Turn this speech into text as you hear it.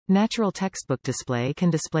Natural textbook display can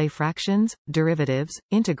display fractions, derivatives,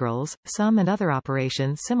 integrals, sum and other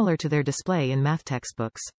operations similar to their display in math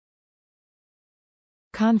textbooks.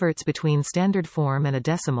 Converts between standard form and a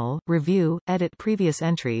decimal, review, edit previous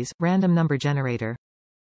entries, random number generator.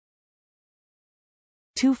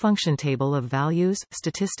 Two-function table of values,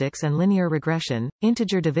 statistics and linear regression,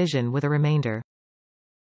 integer division with a remainder.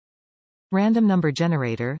 Random number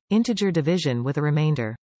generator, integer division with a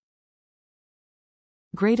remainder.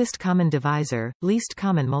 Greatest common divisor, least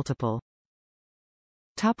common multiple.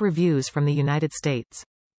 Top reviews from the United States.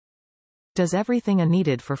 Does everything I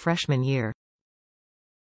needed for freshman year.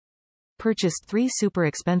 Purchased 3 super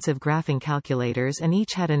expensive graphing calculators and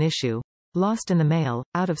each had an issue. Lost in the mail,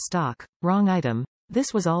 out of stock, wrong item.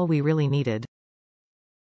 This was all we really needed.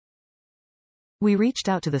 We reached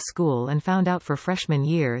out to the school and found out for freshman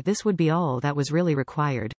year this would be all that was really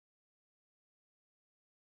required.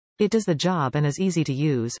 It does the job and is easy to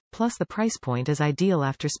use, plus the price point is ideal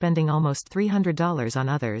after spending almost $300 on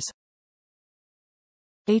others.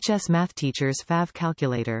 HS Math Teacher's FAV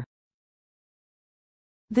Calculator.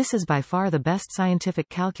 This is by far the best scientific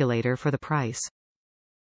calculator for the price.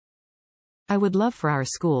 I would love for our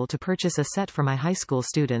school to purchase a set for my high school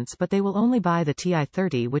students, but they will only buy the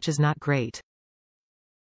TI-30, which is not great.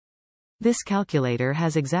 This calculator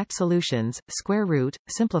has exact solutions, square root,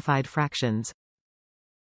 simplified fractions.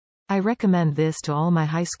 I recommend this to all my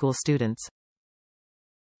high school students.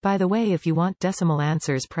 By the way, if you want decimal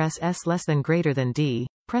answers, press S less than greater than D,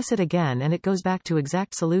 press it again and it goes back to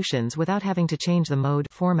exact solutions without having to change the mode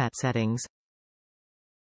format settings.